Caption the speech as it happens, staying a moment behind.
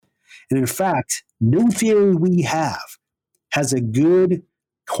And in fact, no theory we have has a good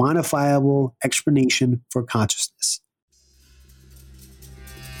quantifiable explanation for consciousness.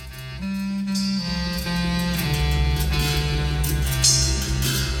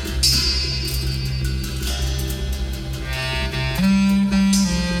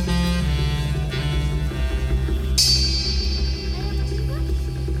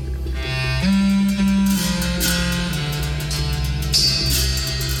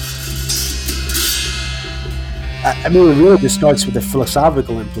 I mean, it really just starts with the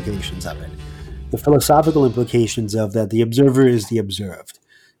philosophical implications of it. The philosophical implications of that the observer is the observed,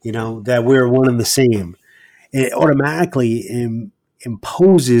 that we're one and the same. It automatically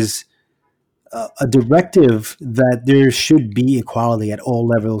imposes a directive that there should be equality at all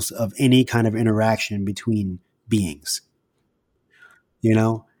levels of any kind of interaction between beings,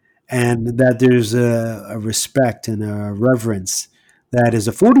 and that there's a respect and a reverence that is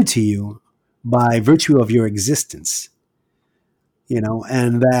afforded to you by virtue of your existence,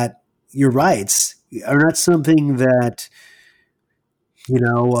 and that your rights are not something that,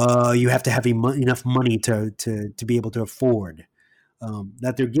 you have to have enough money to be able to afford,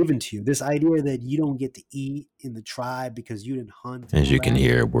 that they're given to you. This idea that you don't get to eat in the tribe because you didn't hunt. As you can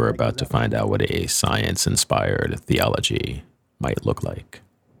hear, we're about to find out what a science-inspired theology might look like.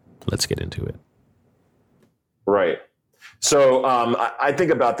 Let's get into it. Right. So I think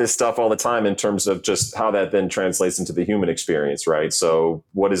about this stuff all the time in terms of just how that then translates into the human experience, right? So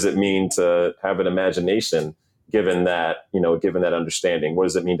what does it mean to have an imagination given that, given that understanding? What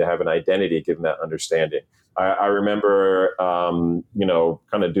does it mean to have an identity given that understanding? I remember, kind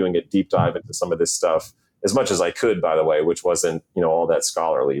of doing a deep dive into some of this stuff as much as I could, by the way, which wasn't, all that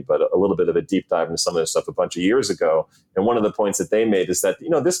scholarly, but a little bit of a deep dive into some of this stuff a bunch of years ago. And one of the points that they made is that,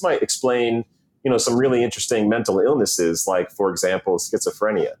 this might explain some really interesting mental illnesses, like, for example,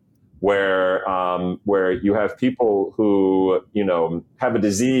 schizophrenia, where you have people who, have a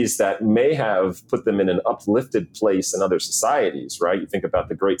disease that may have put them in an uplifted place in other societies, right? You think about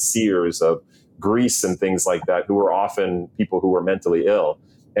the great seers of Greece and things like that, who were often people who were mentally ill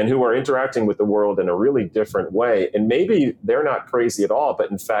and who are interacting with the world in a really different way. And maybe they're not crazy at all,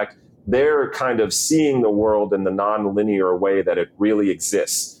 but in fact, they're kind of seeing the world in the non-linear way that it really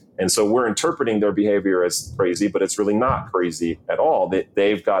exists. And so we're interpreting their behavior as crazy, but it's really not crazy at all.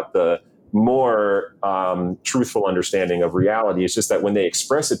 They've got the more truthful understanding of reality. It's just that when they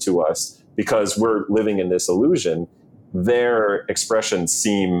express it to us, because we're living in this illusion, their expressions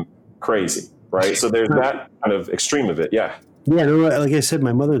seem crazy, right? So there's that kind of extreme of it. Yeah. Yeah, no, like I said,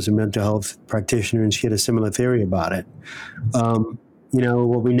 my mother's a mental health practitioner, and she had a similar theory about it.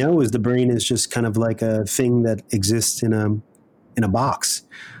 What we know is the brain is just kind of like a thing that exists in a box.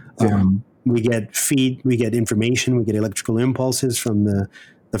 Yeah. We get information, we get electrical impulses from the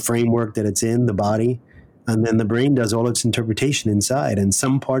framework that it's in, the body, and then the brain does all its interpretation inside. And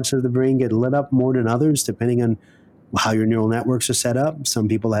some parts of the brain get lit up more than others, depending on how your neural networks are set up. Some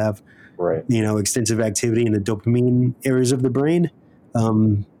people have, extensive activity in the dopamine areas of the brain.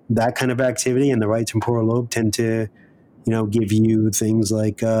 That kind of activity in the right temporal lobe tend to, give you things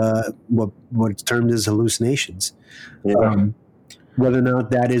like what's termed as hallucinations. Yeah. Whether or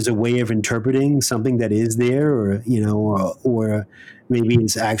not that is a way of interpreting something that is there, or maybe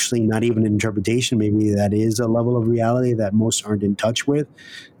it's actually not even an interpretation. Maybe that is a level of reality that most aren't in touch with.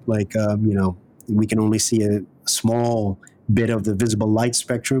 Like, we can only see a small bit of the visible light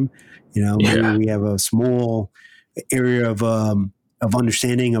spectrum. Maybe we have a small area of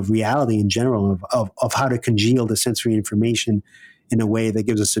understanding of reality in general, of how to congeal the sensory information in a way that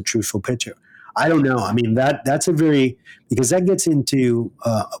gives us a truthful picture. I don't know. I mean, that's because that gets into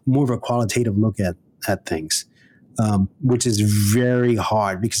more of a qualitative look at things, which is very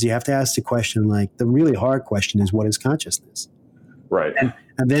hard, because you have to ask the question, like, the really hard question is, what is consciousness? Right.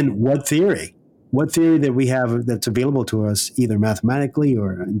 And then what theory that we have that's available to us, either mathematically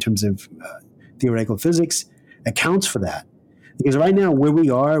or in terms of theoretical physics, accounts for that. Because right now, where we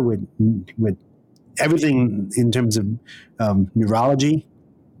are with everything in terms of neurology,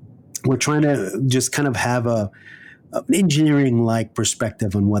 we're trying to just kind of have an engineering-like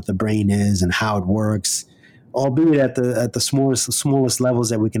perspective on what the brain is and how it works, albeit at the smallest levels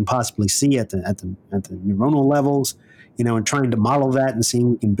that we can possibly see at the neuronal levels, and trying to model that and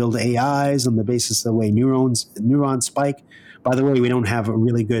seeing we can build AIs on the basis of the way neurons spike. By the way, we don't have a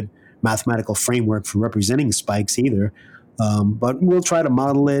really good mathematical framework for representing spikes either, but we'll try to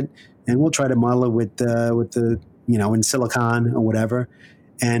model it, and we'll try to model it with the in silicon or whatever.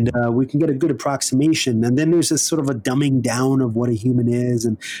 And we can get a good approximation. And then there's this sort of a dumbing down of what a human is.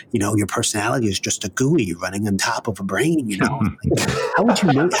 And, your personality is just a GUI running on top of a brain, How would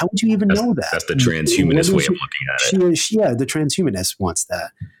you know? How would you even know that? That's the transhumanist way of looking at it. Yeah, the transhumanist wants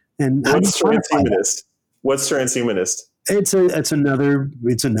that. And what's transhumanist? What's transhumanist? It's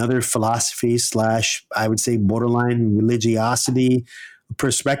another philosophy / I would say borderline religiosity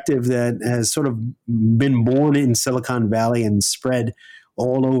perspective that has sort of been born in Silicon Valley and spread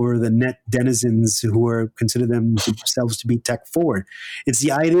all over the net denizens who are consider themselves to be tech forward. It's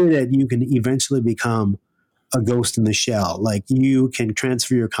the idea that you can eventually become a ghost in the shell. Like you can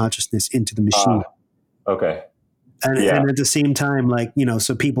transfer your consciousness into the machine. Okay. And at the same time,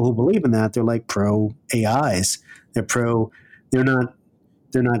 so people who believe in that, they're like pro AIs. They're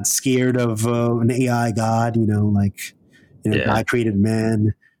not scared of an AI God, God created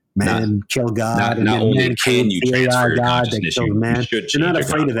man killed God. Not only can you transfer your consciousness, you should. They're not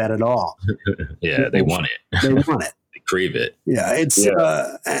afraid of that at all. Yeah, they want it. They want it. They crave it. Yeah, it's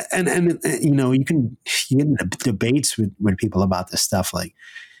and you get into debates with people about this stuff. Like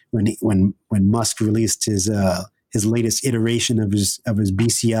when Musk released his latest iteration of his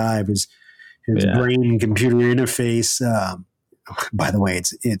BCI, of his brain computer interface. By the way,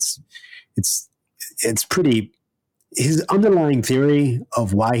 it's pretty. His underlying theory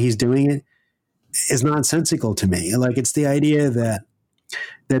of why he's doing it is nonsensical to me. Like it's the idea that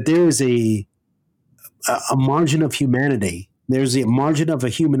there is a margin of humanity. There's a margin of a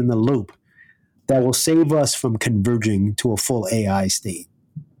human in the loop that will save us from converging to a full AI state.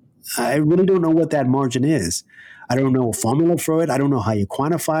 I really don't know what that margin is. I don't know a formula for it. I don't know how you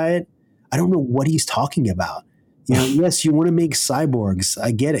quantify it. I don't know what he's talking about. Yes, you want to make cyborgs.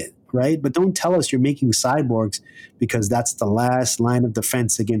 I get it, right? But don't tell us you're making cyborgs because that's the last line of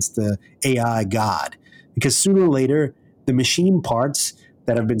defense against the AI God. Because sooner or later, the machine parts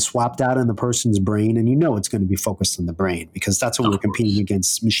that have been swapped out in the person's brain, and it's going to be focused on the brain because that's what we're competing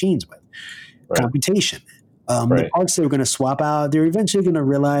against machines with. Right. Computation. The parts they're going to swap out, they're eventually going to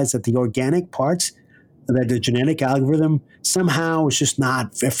realize that the organic parts, that the genetic algorithm somehow is just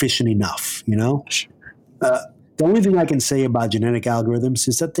not efficient enough, The only thing I can say about genetic algorithms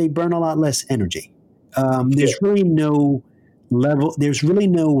is that they burn a lot less energy. There's really no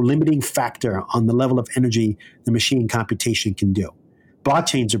limiting factor on the level of energy the machine computation can do.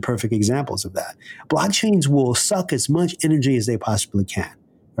 Blockchains are perfect examples of that. Blockchains will suck as much energy as they possibly can.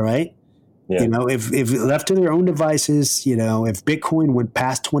 All right. Yeah. If left to their own devices, if Bitcoin went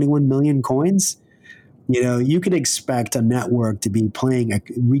past 21 million coins, you could expect a network to be playing a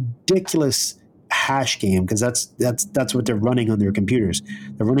ridiculous hash game because that's what they're running on their computers.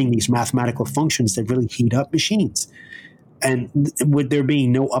 They're running these mathematical functions that really heat up machines. And with there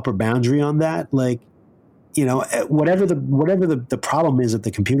being no upper boundary on that, whatever the problem is that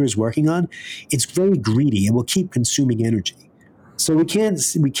the computer is working on, it's very greedy. It will keep consuming energy. So we can't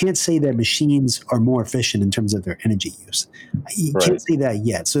say that machines are more efficient in terms of their energy use. You can't say that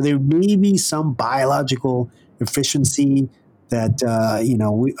yet. So there may be some biological efficiency that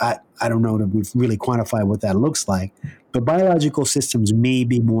I don't know that we've really quantified what that looks like, but biological systems may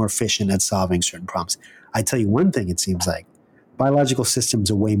be more efficient at solving certain problems. I tell you one thing, it seems like biological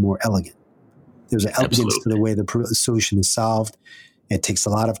systems are way more elegant. There's an elegance to the way the solution is solved. It takes a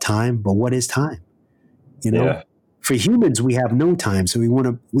lot of time, but what is time? For humans, we have no time, so we want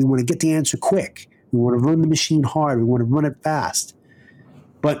to get the answer quick. We want to run the machine hard. We want to run it fast.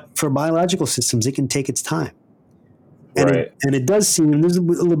 But for biological systems, it can take its time. And it does seem, this is a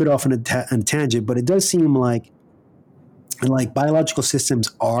little bit off on a tangent, but it does seem like biological systems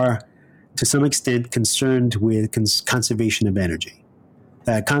are, to some extent, concerned with conservation of energy.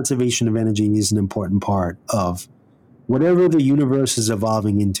 That conservation of energy is an important part of whatever the universe is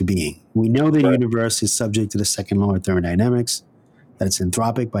evolving into being. We know the universe is subject to the second law of thermodynamics, that it's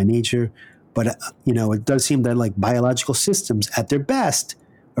anthropic by nature, but it does seem that biological systems at their best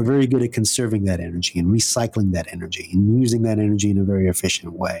are very good at conserving that energy and recycling that energy and using that energy in a very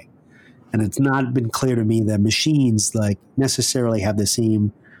efficient way. And it's not been clear to me that machines necessarily have the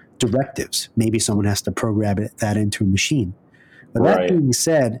same directives. Maybe someone has to program that into a machine. But that being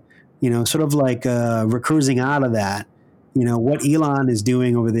said, sort of recursing out of that, what Elon is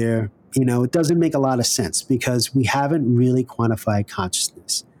doing over there, it doesn't make a lot of sense because we haven't really quantified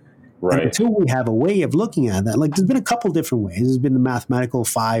consciousness. Right. And until we have a way of looking at that, there's been a couple different ways. There's been the mathematical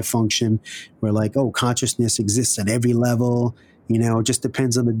phi function where consciousness exists at every level. It just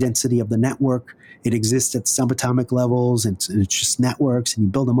depends on the density of the network. it exists at subatomic levels, and it's just networks, and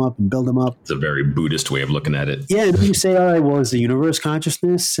you build them up and build them up. It's a very Buddhist way of looking at it. Yeah, and you say, all right, well, is the universe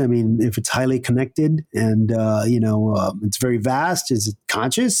consciousness? I mean, if it's highly connected and it's very vast, is it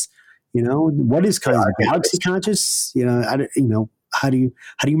conscious? What is conscious? Galaxy conscious? How do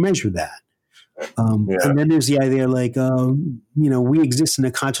you measure that? And then there's the idea like, we exist in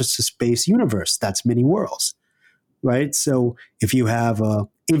a consciousness-based universe. That's many worlds, right? So if you have a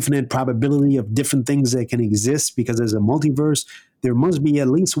infinite probability of different things that can exist because there's a multiverse, there must be at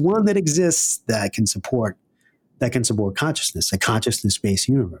least one that exists that can support consciousness, a consciousness-based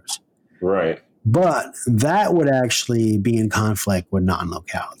universe. Right. But that would actually be in conflict with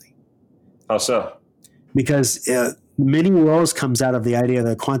non-locality. How so? Because many worlds comes out of the idea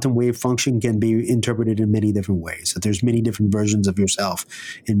that quantum wave function can be interpreted in many different ways. That there's many different versions of yourself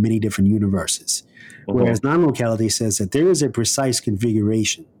in many different universes. Mm-hmm. Whereas non-locality says that there is a precise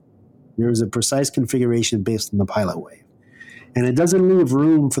configuration. There is a precise configuration based on the pilot wave. And it doesn't leave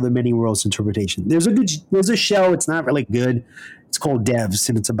room for the many worlds interpretation. There's a show, it's not really good. It's called Devs,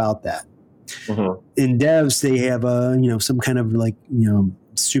 and it's about that. Mm-hmm. In Devs, they have some kind of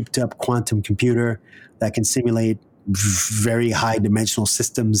souped up quantum computer that can simulate very high dimensional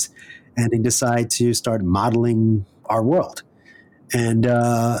systems, and they decide to start modeling our world. And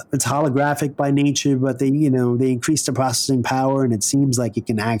it's holographic by nature, but they increase the processing power, and it seems like it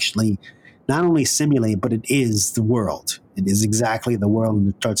can actually not only simulate, but it is the world. It is exactly the world, and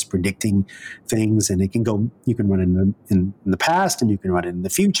it starts predicting things. And it can go. You can run it in the past, and you can run it in the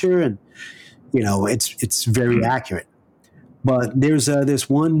future, and it's very accurate. But there's this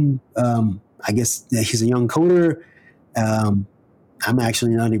one. I guess he's a young coder. I'm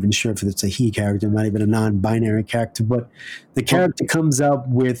actually not even sure if it's a he character, not even a non-binary character, but the character comes up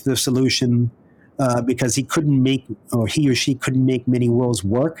with the solution because he or she couldn't make many worlds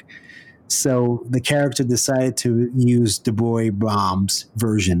work. So the character decided to use Du Bois-Brahms'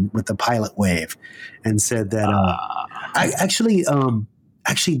 version with the pilot wave, and said that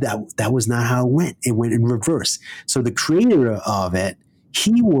that was not how it went. It went in reverse. So the creator of it,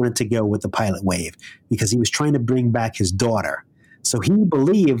 he wanted to go with the pilot wave because he was trying to bring back his daughter. So he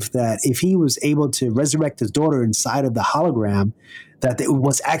believed that if he was able to resurrect his daughter inside of the hologram, that it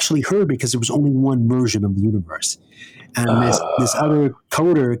was actually her because there was only one version of the universe. And this other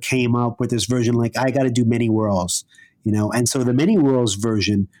coder came up with this version like, I got to do many worlds, And so the many worlds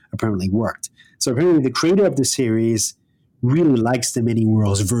version apparently worked. So apparently the creator of the series really likes the many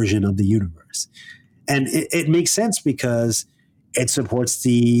worlds version of the universe. And it makes sense because it supports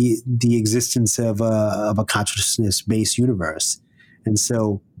the existence of a consciousness-based universe. And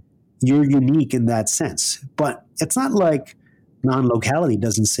so you're unique in that sense. But it's not like non-locality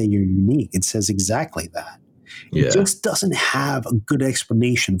doesn't say you're unique. It says exactly that. Yeah. It just doesn't have a good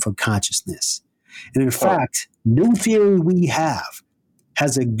explanation for consciousness. And in fact, no theory we have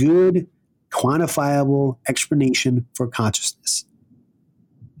has a good quantifiable explanation for consciousness.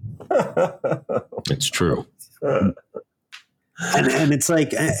 It's true. And it's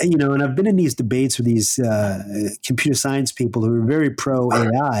like, and I've been in these debates with these computer science people who are very pro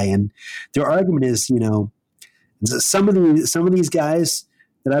AI, and their argument is, some of these guys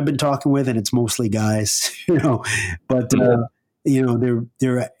that I've been talking with, and it's mostly guys, but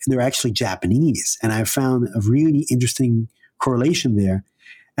they're actually Japanese, and I found a really interesting correlation there,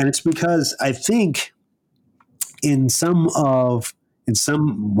 and it's because I think one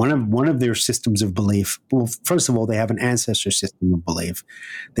of their systems of belief. Well, first of all, they have an ancestor system of belief.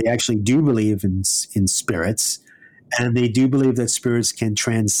 They actually do believe in spirits, and they do believe that spirits can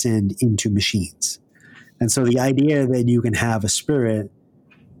transcend into machines. And so the idea that you can have a spirit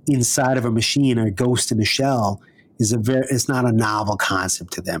inside of a machine or a ghost in a shell is not a novel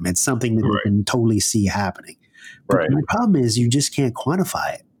concept to them. It's something that you can totally see happening. But the problem is you just can't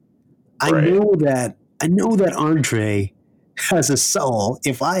quantify it. I know that Andre has a soul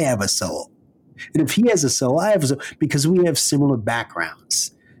if I have a soul. And if he has a soul, I have a soul, because we have similar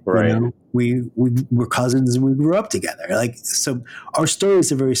backgrounds. Right. We're cousins and we grew up together. So our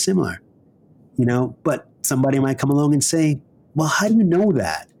stories are very similar, but somebody might come along and say, well, how do you know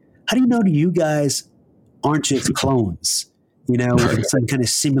that? How do you know that you guys aren't just clones, with some kind of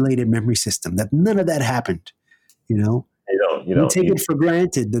simulated memory system, that none of that happened, You take it for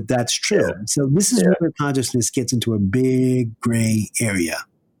granted that that's true. Yeah. So this is where consciousness gets into a big gray area.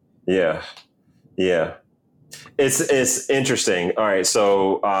 Yeah. Yeah. It's interesting. All right.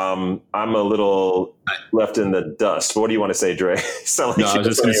 So I'm a little left in the dust. What do you want to say, Dre? I was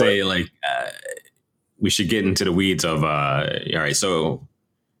just going to say, we should get into the weeds of, all right. So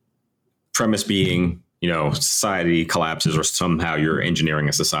premise being society collapses or somehow you're engineering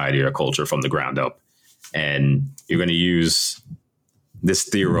a society or a culture from the ground up, and you're going to use this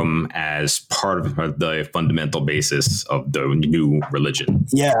theorem as part of the fundamental basis of the new religion.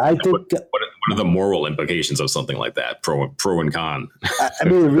 Yeah, I think. What are the moral implications of something like that? Pro and con. I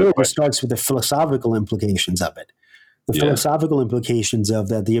mean, it really starts with the philosophical implications of it. The philosophical implications of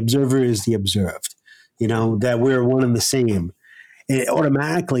that the observer is the observed. That we're one and the same. It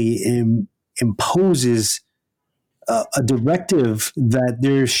automatically imposes a directive that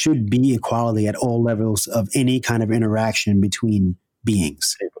there should be equality at all levels of any kind of interaction between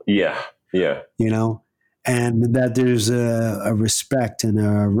beings. Yeah. And that there's a respect and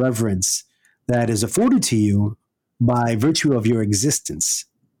a reverence that is afforded to you by virtue of your existence,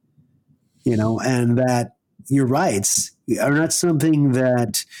 and that your rights are not something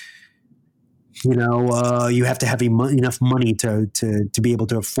that, you have to have enough money to be able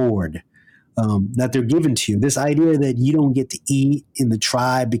to afford, that they're given to you. This idea that you don't get to eat in the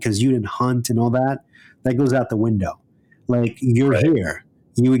tribe because you didn't hunt and all that goes out the window. Like, you're here,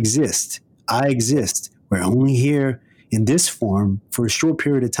 you exist, I exist. We're only here in this form for a short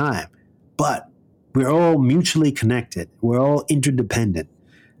period of time, but we're all mutually connected. We're all interdependent.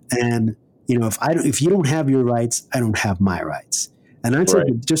 And, if you don't have your rights, I don't have my rights. And that's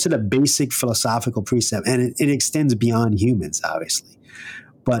just at a basic philosophical precept. And it extends beyond humans, obviously.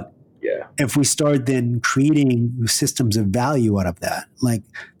 But if we start then creating systems of value out of that, like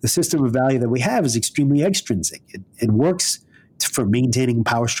the system of value that we have is extremely extrinsic. It works for maintaining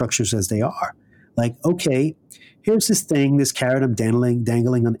power structures as they are. Like, okay, here's this thing, this carrot I'm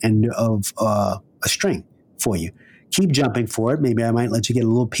dangling on the end of a string for you. Keep jumping for it. Maybe I might let you get a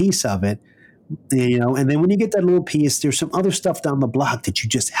little piece of it, and then when you get that little piece, there's some other stuff down the block that you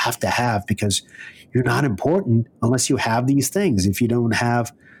just have to have because you're not important unless you have these things, if you don't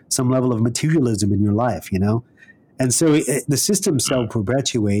have some level of materialism in your life, And so the system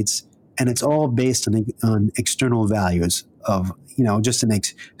self-perpetuates, and it's all based on external values of, just an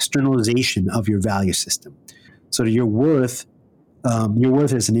externalization of your value system. So your worth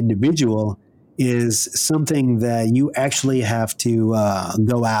as an individual is something that you actually have to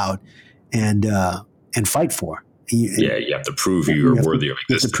go out and fight for. You have to prove you're worthy of existence.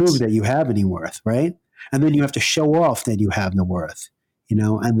 You have to prove that you have any worth, right? And then you have to show off that you have the worth,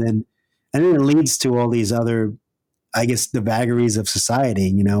 and then it leads to all these other, I guess, the vagaries of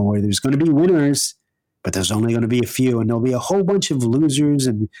society, where there's going to be winners, but there's only going to be a few, and there'll be a whole bunch of losers,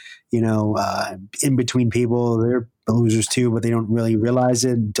 and in between people, they're losers too, but they don't really realize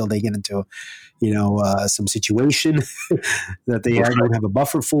it until they get into some situation that they don't have a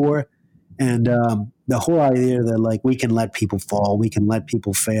buffer for. And the whole idea that, like, we can let people fall, we can let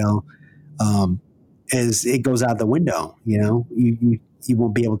people fail, is it goes out the window. You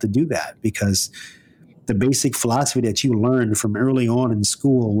won't be able to do that because the basic philosophy that you learned from early on in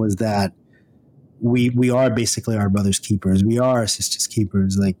school was that we are basically our brother's keepers. We are our sister's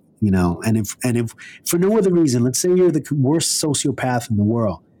keepers. Like, and if for no other reason, let's say you're the worst sociopath in the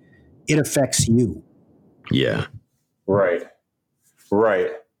world, it affects you. Yeah. Right.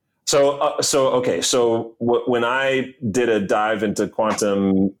 So when I did a dive into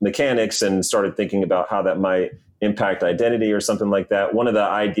quantum mechanics and started thinking about how that might impact identity or something like that, one of the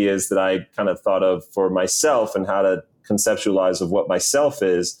ideas that I kind of thought of for myself and how to conceptualize of what myself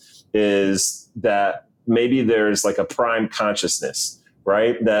is that maybe there's like a prime consciousness,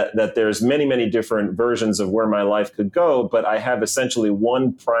 right? That there's many, many different versions of where my life could go, but I have essentially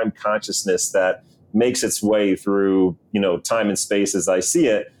one prime consciousness that makes its way through, time and space as I see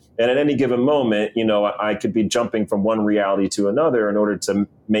it. And at any given moment, I could be jumping from one reality to another in order to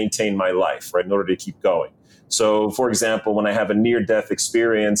maintain my life, right? In order to keep going. So, for example, when I have a near-death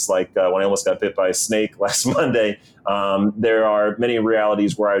experience, like when I almost got bit by a snake last Monday, there are many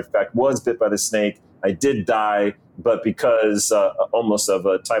realities where I, in fact, was bit by the snake. I did die, but because almost of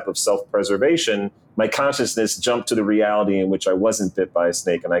a type of self-preservation, my consciousness jumped to the reality in which I wasn't bit by a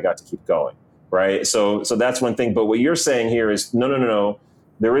snake and I got to keep going, right? So that's one thing. But what you're saying here is, no.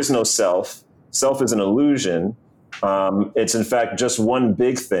 There is no self. Self is an illusion. It's, in fact, just one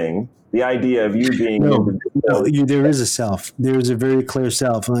big thing. The idea of you being there is a self. There is a very clear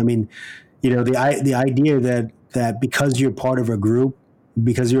self. I mean, the idea that because you're part of a group,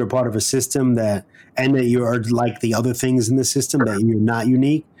 because you're a part of a system and that you are like the other things in the system, that you're not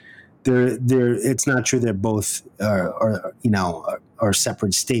unique. It's not true that both are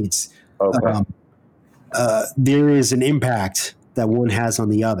separate states. Okay. There is an impact that one has on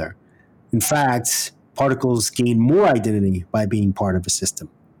the other. In fact, particles gain more identity by being part of a system.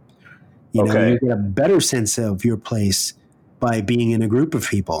 You get a better sense of your place by being in a group of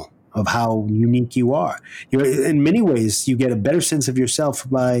people. of how unique you are. In many ways, you get a better sense of yourself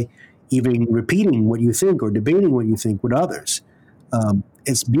by even repeating what you think or debating what you think with others.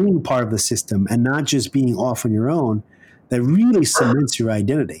 It's being part of the system and not just being off on your own that really cements your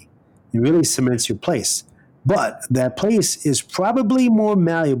identity. It really cements your place. But that place is probably more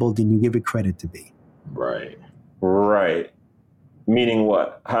malleable than you give it credit to be. Right. Meaning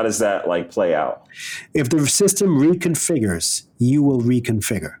what? How does that play out? If the system reconfigures, you will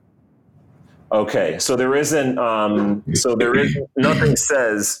reconfigure. Okay. So there isn't, nothing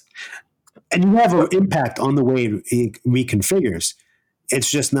says. And you have an impact on the way it reconfigures. It's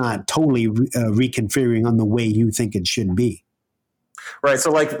just not totally reconfiguring on the way you think it should be. Right.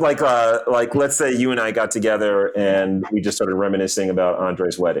 So let's say you and I got together and we just started reminiscing about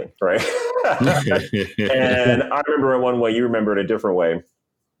Andre's wedding, right? And I remember it one way, you remember it a different way.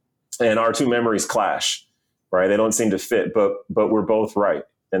 And our two memories clash, right? They don't seem to fit, but we're both right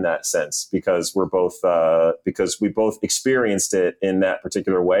in that sense because we both experienced it in that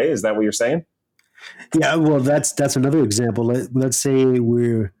particular way. Is that what you're saying? Yeah, well, that's another example. Let's say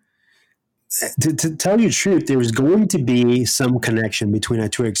we're to tell you the truth, there is going to be some connection between our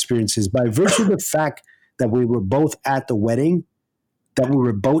two experiences by virtue of the fact that we were both at the wedding, that we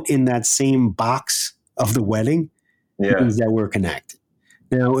were both in that same box of the wedding, means that we're connected.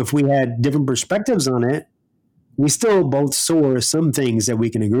 Now, if we had different perspectives on it, we still both saw some things that we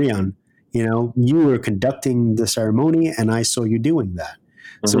can agree on. You were conducting the ceremony and I saw you doing that.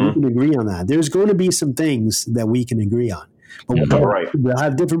 So we can agree on that. There's going to be some things that we can agree on. But we'll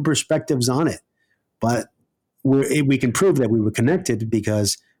have different perspectives on it. But we can prove that we were connected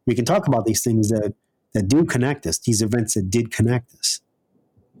because we can talk about these things that do connect us, these events that did connect us.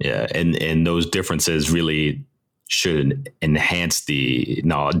 Yeah, and those differences really should enhance the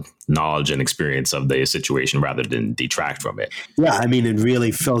knowledge and experience of the situation rather than detract from it. Yeah, I mean, it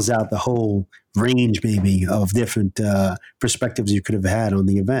really fills out the whole range maybe of different perspectives you could have had on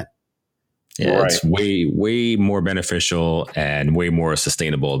the event. Yeah, It's way more beneficial and way more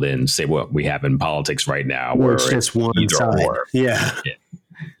sustainable than, say, what we have in politics right now, where it's just one side. Yeah.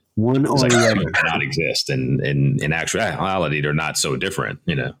 One or the other cannot exist, and in actuality, they're not so different,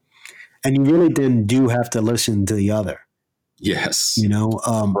 And you really then do have to listen to the other. Yes.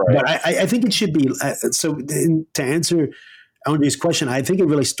 But I think it should be so. To answer Andre's question, I think it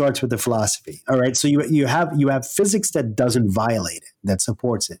really starts with the philosophy. All right, so you have physics that doesn't violate it, that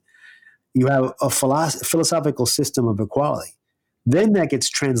supports it. You have a philosophical system of equality. Then that gets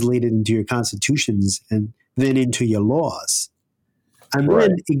translated into your constitutions and then into your laws. And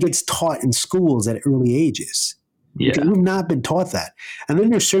then it gets taught in schools at early ages. Yeah. We've not been taught that. And then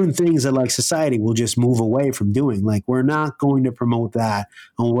there's certain things that society will just move away from doing. We're not going to promote that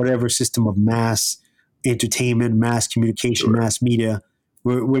on whatever system of mass entertainment, mass communication, mass media.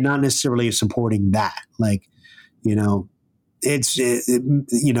 We're not necessarily supporting that. We're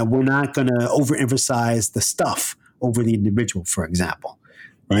not going to overemphasize the stuff over the individual, for example.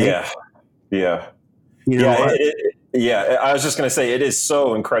 Right? Yeah. I was just going to say, it is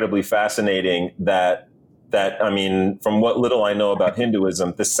so incredibly fascinating that I mean, from what little I know about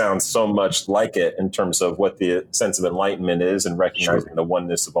Hinduism, this sounds so much like it in terms of what the sense of enlightenment is and recognizing the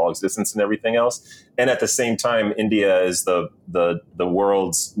oneness of all existence and everything else. And at the same time, India is the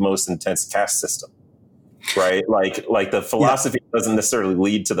world's most intense caste system, right? Like the philosophy doesn't necessarily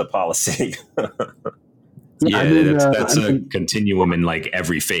lead to the policy. That's a continuum in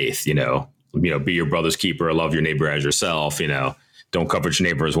every faith, be your brother's keeper, love your neighbor as yourself, don't covet your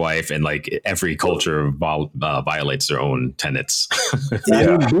neighbor's wife, and every culture violates their own tenets.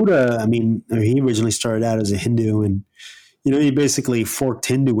 Buddha, he originally started out as a Hindu, and he basically forked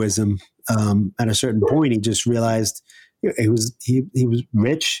Hinduism. At a certain point, he just realized he was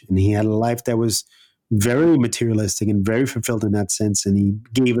rich, and he had a life that was very materialistic and very fulfilled in that sense, and he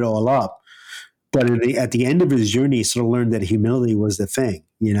gave it all up. But at the end of his journey, he sort of learned that humility was the thing,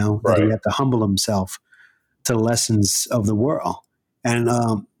 that he had to humble himself to the lessons of the world. And,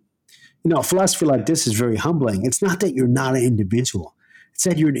 a philosophy like this is very humbling. It's not that you're not an individual. It's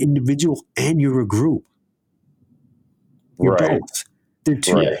that you're an individual and you're a group. You're both. They're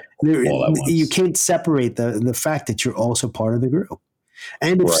two. You can't separate the fact that you're also part of the group.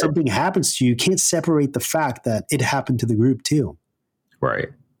 And if something happens to you, you can't separate the fact that it happened to the group too. Right.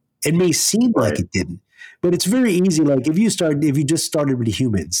 It may seem like it didn't, but it's very easy. If you just started with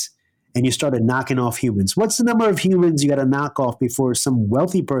humans, and you started knocking off humans. What's the number of humans you got to knock off before some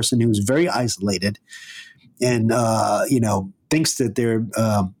wealthy person who's very isolated and, thinks that they're,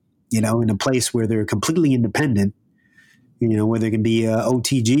 in a place where they're completely independent, where they can be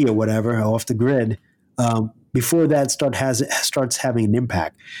OTG or whatever, off the grid, before that starts having an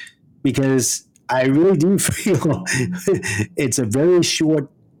impact. because I really do feel it's a very short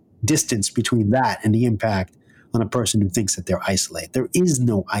distance between that and the impact on a person who thinks that they're isolated. There is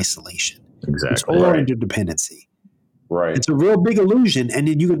no isolation. Exactly. It's all interdependency. Right. It's a real big illusion. And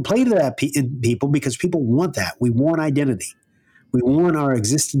then you can play to that in people because people want that. We want identity. We want our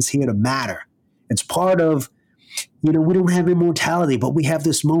existence here to matter. It's part of, we don't have immortality, but we have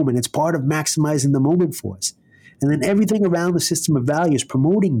this moment. It's part of maximizing the moment for us. And then everything around the system of value is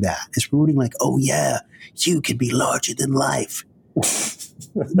promoting that. It's promoting like, oh yeah, you can be larger than life.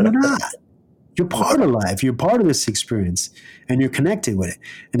 You're not. You're part of life. You're part of this experience and you're connected with it.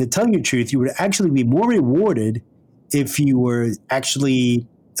 And to tell you the truth, you would actually be more rewarded if you were actually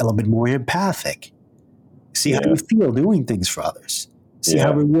a little bit more empathic. See how you feel doing things for others. See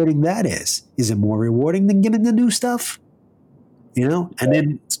how rewarding that is. Is it more rewarding than getting the new stuff? And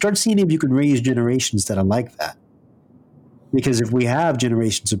then start seeing if you can raise generations that are like that. Because if we have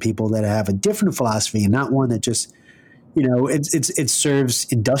generations of people that have a different philosophy and not one that just, it serves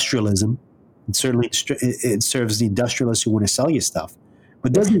industrialism. It certainly it serves the industrialists who want to sell you stuff,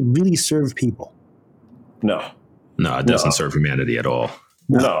 but doesn't really serve people. No, it doesn't serve humanity at all.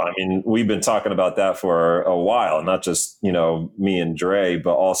 No, I mean, we've been talking about that for a while, not just, me and Dre,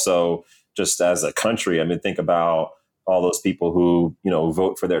 but also just as a country. I mean, think about all those people who,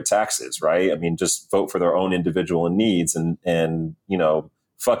 vote for their taxes, right? I mean, just vote for their own individual needs and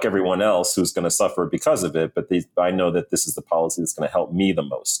fuck everyone else who's going to suffer because of it. But I know that this is the policy that's going to help me the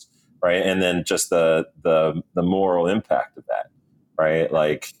most. Right. And then just the moral impact of that. Right.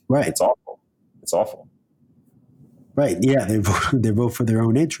 Like, it's awful. It's awful. Right. Yeah. They vote for their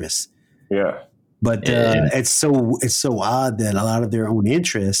own interests. Yeah. But it's so odd that a lot of their own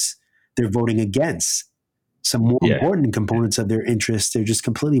interests, they're voting against. Some more important components of their interests, they're just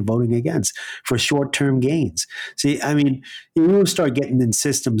completely voting against for short-term gains. See, I mean, you start getting in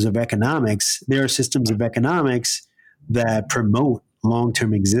systems of economics. There are systems of economics that promote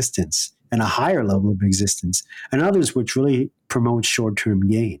long-term existence and a higher level of existence, and others which really promote short-term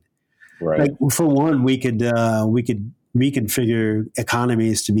gain. Right. Like for one, we could reconfigure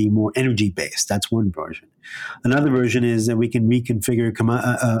economies to be more energy-based. That's one version. Another version is that we can reconfigure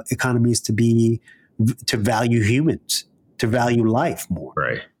economies to value humans, to value life more,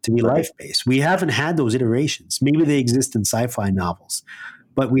 to be life-based. We haven't had those iterations. Maybe they exist in sci-fi novels,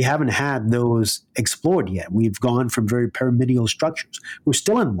 but we haven't had those explored yet. We've gone from very pyramidal structures. We're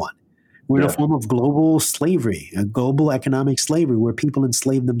still in one. We're in a form of global slavery, a global economic slavery where people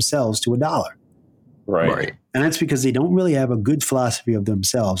enslave themselves to $1. Right. And that's because they don't really have a good philosophy of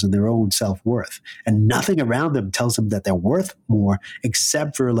themselves and their own self-worth. And nothing around them tells them that they're worth more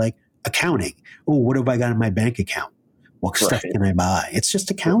except for like accounting. Oh, what have I got in my bank account? What stuff can I buy? It's just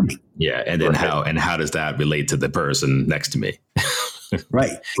accounting. Yeah. And then how does that relate to the person next to me?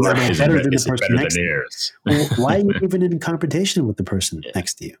 Right. Better than the person next to you. Well, why are you even in competition with the person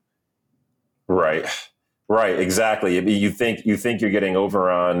next to you? Right. Right. Exactly. You think you're getting over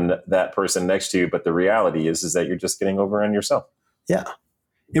on that person next to you, but the reality is that you're just getting over on yourself. Yeah.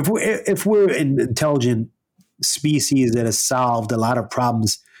 If we're an intelligent species that has solved a lot of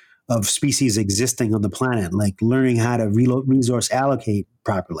problems of species existing on the planet, like learning how to resource allocate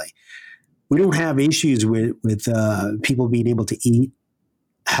properly, we don't have issues with people being able to eat,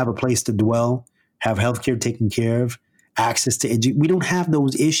 have a place to dwell, have healthcare taken care of, access to education. We don't have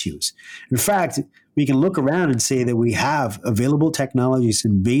those issues. In fact, we can look around and say that we have available technologies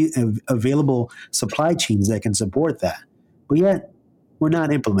and available supply chains that can support that, but yet we're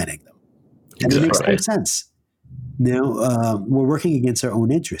not implementing them. And it makes no sense. We're working against our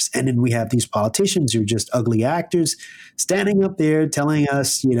own interests. And then we have these politicians who are just ugly actors standing up there telling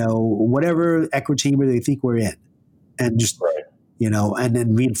us, whatever echo chamber they think we're in. And just, and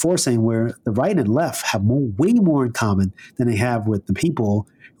then reinforcing where the right and left have way more in common than they have with the people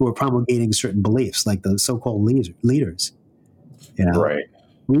who are promulgating certain beliefs, like the so-called leaders. Right.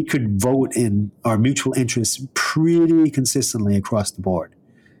 We could vote in our mutual interests pretty consistently across the board.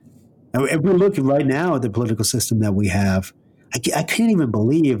 Now, if we look right now at the political system that we have, I can't even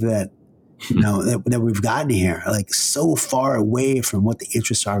believe that, that we've gotten here, like so far away from what the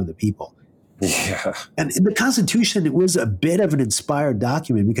interests are of the people. Yeah. And the Constitution, it was a bit of an inspired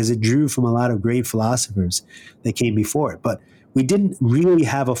document because it drew from a lot of great philosophers that came before it. But we didn't really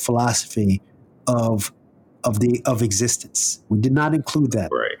have a philosophy of existence. We did not include that.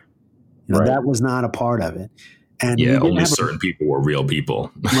 Right. That was not a part of it. And only certain people were real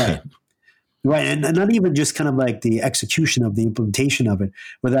people. Right. Right, and not even just kind of like the execution of the implementation of it,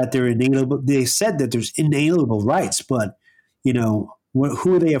 but that they're inalienable. They said that there's inalienable rights, but who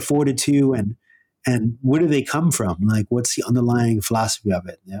are they afforded to, and And where do they come from? Like, what's the underlying philosophy of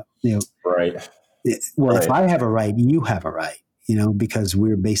it? Right. Well, Right. if I have a right, you have a right, because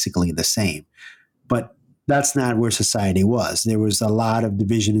we're basically the same. But that's not where society was. There was a lot of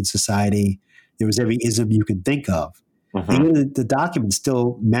division in society. There was every ism you can think of. Mhm. And yet the document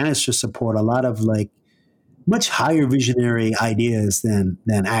still managed to support a lot of like much higher visionary ideas than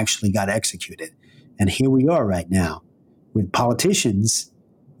actually got executed. And here we are right now with politicians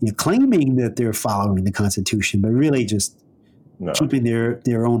claiming that they're following the Constitution, but really just No. keeping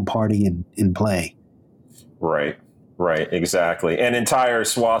their own party in play. Right. Exactly. And entire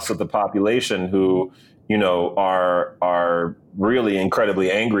swaths of the population who, are really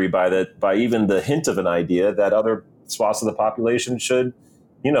incredibly angry by even the hint of an idea that other swaths of the population should,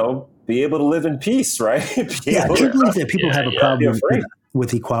 be able to live in peace, right? Yeah, I can't believe that people have a problem afraid.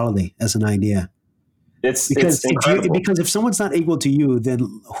 with equality as an idea. It's Because incredible. if someone's not equal to you, then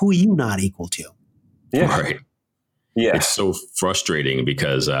who are you not equal to? Yeah. Right. Yeah. It's so frustrating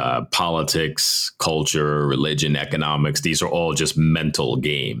because politics, culture, religion, economics, these are all just mental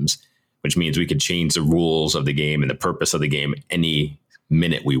games, which means we could change the rules of the game and the purpose of the game any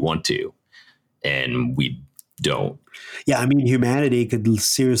minute we want to. And we don't. Yeah, I mean, humanity could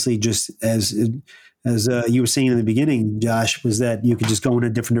seriously just, as you were saying in the beginning, Josh, was that you could just go in a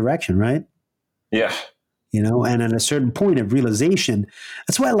different direction, right? Yeah. And at a certain point of realization,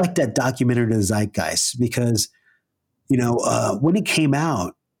 that's why I like that documentary, The Zeitgeist, because, when it came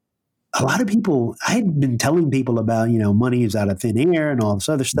out, a lot of people, I had been telling people about, money is out of thin air and all this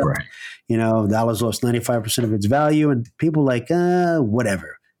other stuff. Right. Dollars lost 95% of its value, and people like,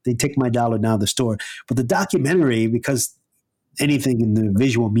 whatever. They take my dollar down to the store. But the documentary, because anything in the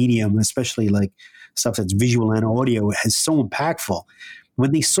visual medium, especially like stuff that's visual and audio, is so impactful.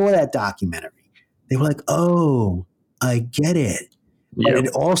 When they saw that documentary, they were like, oh, I get it. But Yep.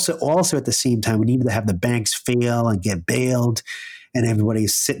 it also at the same time, we needed to have the banks fail and get bailed, and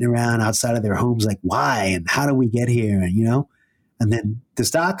everybody's sitting around outside of their homes like, why? And how do we get here? And, and then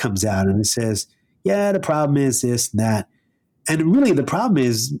this doc comes out and it says, yeah, the problem is this and that. And really the problem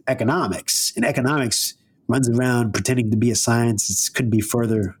is economics. And economics runs around pretending to be a science. It couldn't be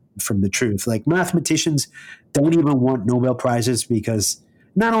further from the truth. Like mathematicians don't even want Nobel Prizes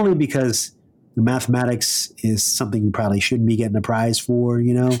not only because the mathematics is something you probably shouldn't be getting a prize for,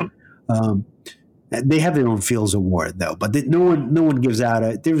 they have their own Fields Award though, but no one gives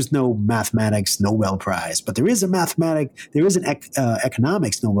out there is no mathematics Nobel Prize, but there is an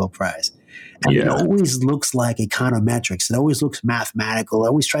economics Nobel Prize. And it always looks like econometrics. It always looks mathematical. It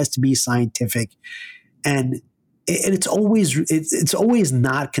always tries to be scientific. And it's always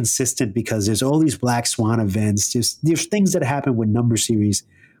not consistent because there's all these black swan events. There's things that happen with number series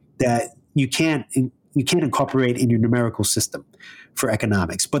that you can't incorporate in your numerical system for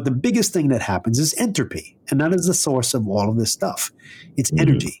economics. But the biggest thing that happens is entropy. And that is the source of all of this stuff. It's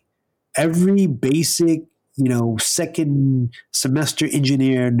energy. Every basic, second semester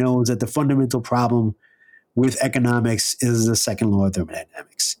engineer knows that the fundamental problem with economics is the second law of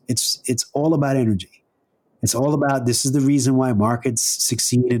thermodynamics. It's all about energy. It's all about, this is the reason why markets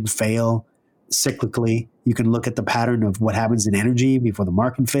succeed and fail cyclically. You can look at the pattern of what happens in energy before the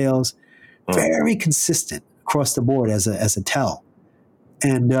market fails. Very consistent across the board as a tell.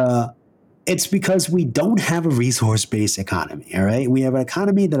 And it's because we don't have a resource-based economy, all right? We have an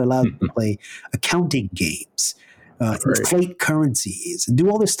economy that allows you to play accounting games, inflate currencies, and do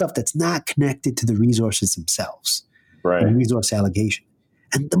all this stuff that's not connected to the resources themselves, and resource allocation.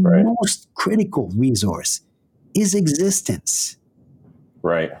 And the most critical resource is existence.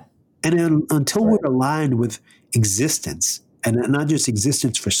 Right. And until we're aligned with existence, and not just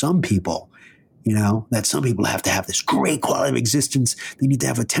existence for some people, that some people have to have this great quality of existence. They need to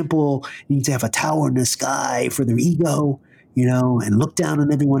have a temple, they need to have a tower in the sky for their ego, and look down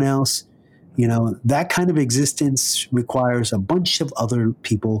on everyone else. That kind of existence requires a bunch of other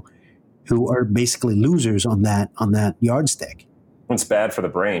people who are basically losers on that yardstick. It's bad for the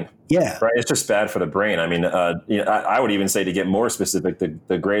brain. Yeah. Right. It's just bad for the brain. I mean, I would even say, to get more specific,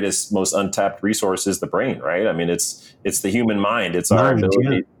 the greatest, most untapped resource is the brain, right? I mean, it's the human mind. It's our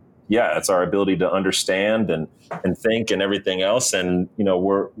ability. Yeah. It's our ability to understand and think and everything else. And,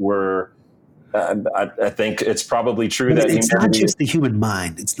 I think it's probably true that it's not just the human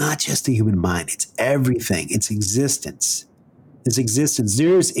mind. It's not just the human mind. It's everything. It's existence. There's existence.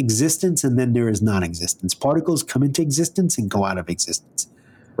 There is existence, and then there is non-existence. Particles come into existence and go out of existence.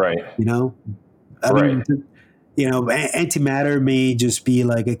 Right. I mean, antimatter may just be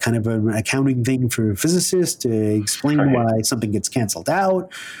like a kind of an accounting thing for physicists to explain why something gets canceled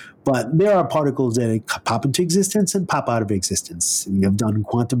out, But there are particles that pop into existence and pop out of existence. We have done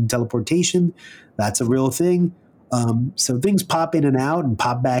quantum teleportation. That's a real thing. So things pop in and out and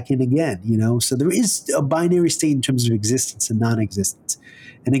pop back in again, you know? So there is a binary state in terms of existence and non-existence.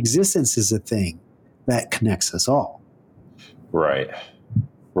 And existence is a thing that connects us all. Right.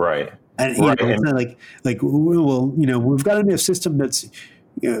 And you know, it's not like, well, you know, we've got a system that's,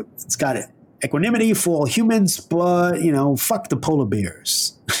 you know, it's got equanimity for all humans, but, you know, fuck the polar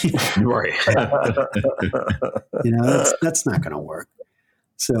bears. Right. You know, that's not going to work.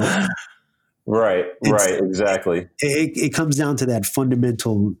 So, right, exactly. It comes down to that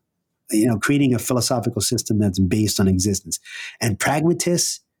fundamental, you know, creating a philosophical system that's based on existence. And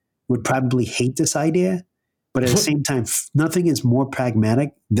pragmatists would probably hate this idea, but at the same time, nothing is more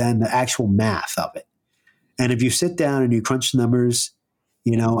pragmatic than the actual math of it. And if you sit down and you crunch numbers,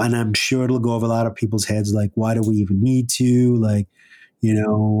 you know, and I'm sure it'll go over a lot of people's heads, like, why do we even need to? Like, I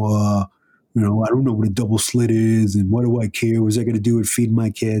don't know what a double slit is, and what do I care? What's that going to do with feeding my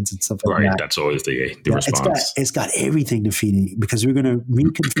kids and stuff like that? Right, that's always the response. It's got everything to feed it, because we're going to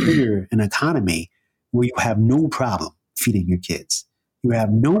reconfigure an economy where you have no problem feeding your kids. You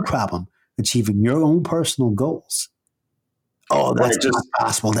have no problem achieving your own personal goals. Oh, that's not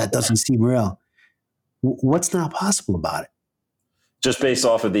possible. That doesn't seem real. What's not possible about it? Just based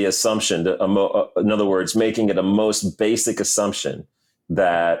off of the assumption, in other words, making it a most basic assumption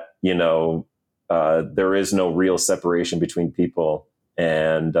that, you know, there is no real separation between people,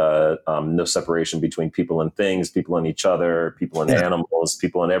 and no separation between people and things, people and each other, people and animals,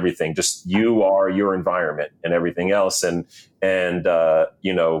 people and everything. Just you are your environment and everything else. And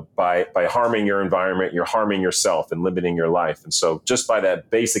you know, by harming your environment, you're harming yourself and limiting your life. And so just by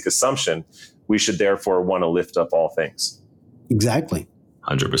that basic assumption, we should therefore want to lift up all things. Exactly.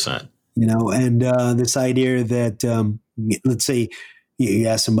 100%. You know, and this idea that, let's say you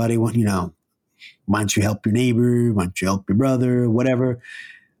ask somebody, you know, why don't you help your neighbor? Why don't you help your brother? Whatever.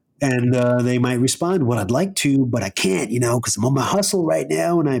 And they might respond, well, I'd like to, but I can't, you know, because I'm on my hustle right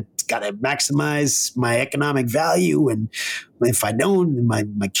now and I got to maximize my economic value. And if I don't,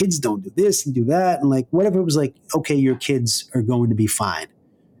 my kids don't do this and do that. And like, whatever, it was like, okay, your kids are going to be fine.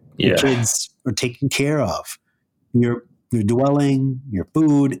 Your kids are taken care of. Your dwelling, your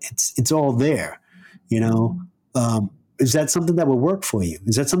food, it's all there, you know. Is that something that will work for you?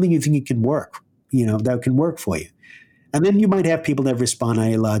 Is that something you think it can work, you know, that can work for you? And then you might have people that respond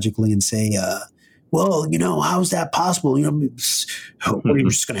ideologically and say, well, you know, how's that possible? You know, are you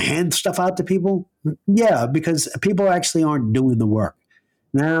just going to hand stuff out to people? Yeah, because people actually aren't doing the work.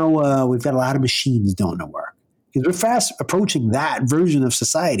 Now we've got a lot of machines doing the work, because we're fast approaching that version of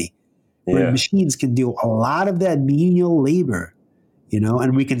society where machines can do a lot of that menial labor, you know,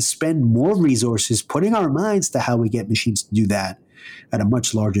 and we can spend more resources putting our minds to how we get machines to do that at a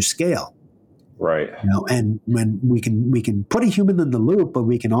much larger scale. Right. You know, and when we can put a human in the loop, but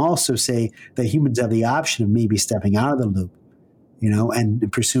we can also say that humans have the option of maybe stepping out of the loop, you know, and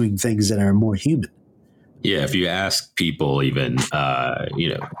pursuing things that are more human. Yeah, if you ask people even, you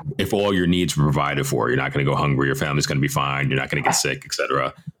know, if all your needs were provided for, you're not going to go hungry, your family's going to be fine, you're not going to get sick,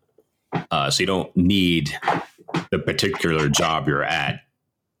 etc. So you don't need the particular job you're at.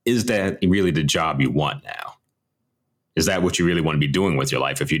 Is that really the job you want now? Is that what you really want to be doing with your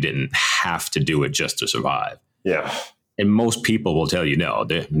life if you didn't have to do it just to survive? Yeah. And most people will tell you, no,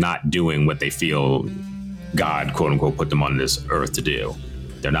 they're not doing what they feel God, quote unquote, put them on this earth to do.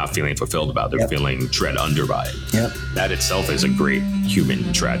 They're not feeling fulfilled about it. They're feeling tread under by it. Yep. That itself is a great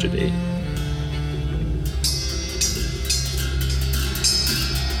human tragedy.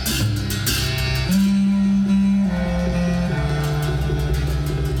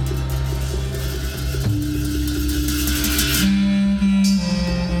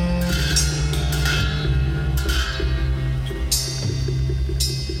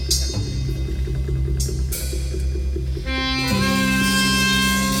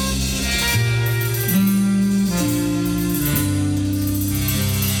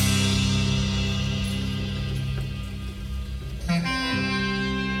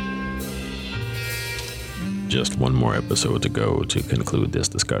 Just one more episode to go to conclude this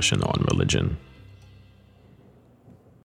discussion on religion.